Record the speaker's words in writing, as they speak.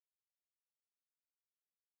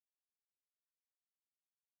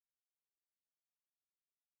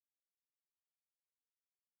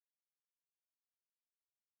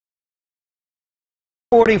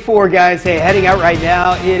44 guys, hey, heading out right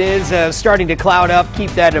now. It is starting to cloud up.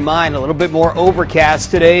 Keep that in mind. A little bit more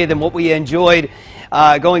overcast today than what we enjoyed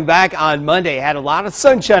going back on Monday. Had a lot of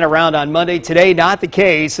sunshine around on Monday. Today, not the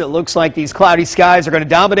case. It looks like these cloudy skies are going to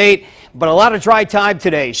dominate, but a lot of dry time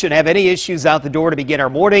today. Shouldn't have any issues out the door to begin our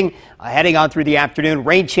morning. Heading on through the afternoon,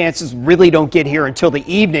 rain chances really don't get here until the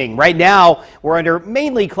evening. Right now, we're under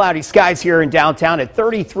mainly cloudy skies here in downtown at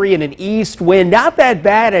 33 and an east wind. Not that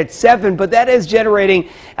bad at 7, but that is generating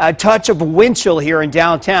a touch of wind chill here in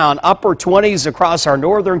downtown. Upper 20s across our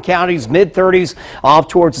northern counties, mid 30s off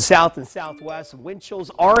towards the south and southwest. Wind chills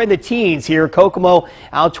are in the teens here. Kokomo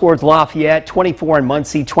out towards Lafayette, 24 in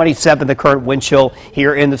Muncie, 27 the current wind chill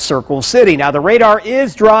here in the Circle City. Now the radar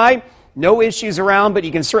is dry. No issues around, but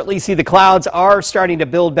you can certainly see the clouds are starting to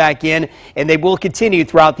build back in, and they will continue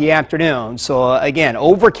throughout the afternoon. So again,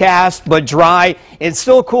 overcast but dry and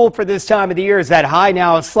still cool for this time of the year as that high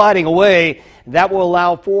now is sliding away. That will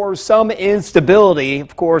allow for some instability.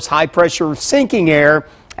 Of course, high pressure sinking air.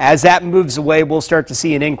 As that moves away, we'll start to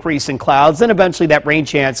see an increase in clouds and eventually that rain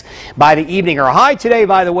chance by the evening. Our high today,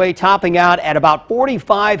 by the way, topping out at about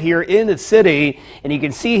 45 here in the city. And you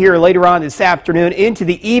can see here later on this afternoon into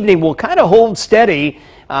the evening, we'll kind of hold steady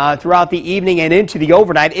throughout the evening and into the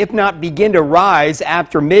overnight, if not begin to rise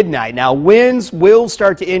after midnight. Now, winds will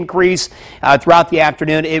start to increase throughout the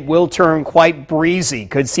afternoon. It will turn quite breezy.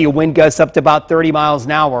 Could see a wind gust up to about 30 miles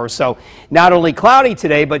an hour. So not only cloudy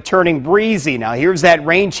today, but turning breezy. Now, here's that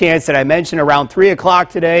rain chance that I mentioned around 3 o'clock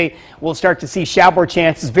today. We'll start to see shower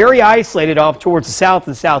chances very isolated off towards the south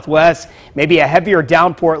and southwest. Maybe a heavier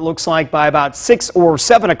downpour, it looks like, by about 6 or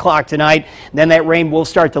 7 o'clock tonight. Then that rain will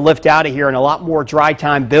start to lift out of here and a lot more dry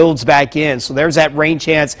time builds back in. So there's that rain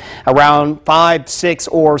chance around 5, 6,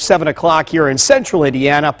 or 7 o'clock here in central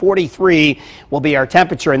Indiana. 43 will be our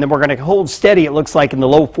temperature, and then we're going to hold steady, it looks like, in the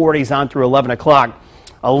low 40s on through 11 o'clock.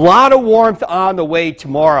 A lot of warmth on the way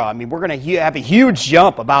tomorrow. I mean, we're going to have a huge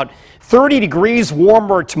jump, about 30 degrees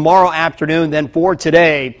warmer tomorrow afternoon than for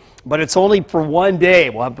today. But it's only for one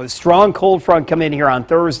day. We'll have a strong cold front come in here on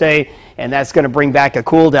Thursday, and that's going to bring back a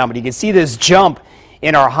cool down. But you can see this jump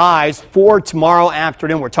in our highs for tomorrow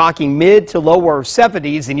afternoon. We're talking mid to lower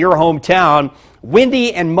 70s in your hometown.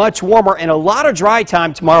 Windy and much warmer, and a lot of dry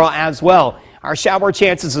time tomorrow as well. Our shower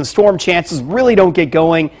chances and storm chances really don't get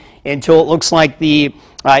going until it looks like the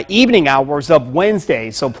evening hours of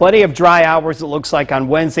Wednesday. So plenty of dry hours, it looks like, on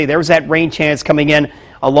Wednesday. There's that rain chance coming in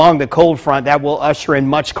along the cold front. That will usher in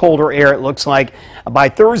much colder air, it looks like, by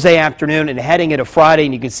Thursday afternoon and heading into Friday.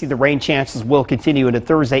 And you can see the rain chances will continue into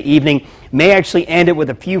Thursday evening. May actually end it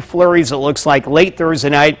with a few flurries, it looks like, late Thursday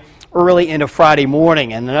night, early into Friday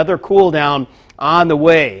morning. And another cool down on the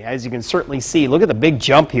way, as you can certainly see. Look at the big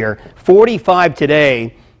jump here. 45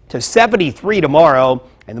 today to 73 tomorrow.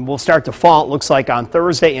 And then we'll start to fall, it looks like, on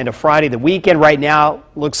Thursday into Friday. The weekend right now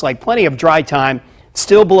looks like plenty of dry time.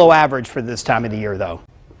 Still below average for this time of the year, though.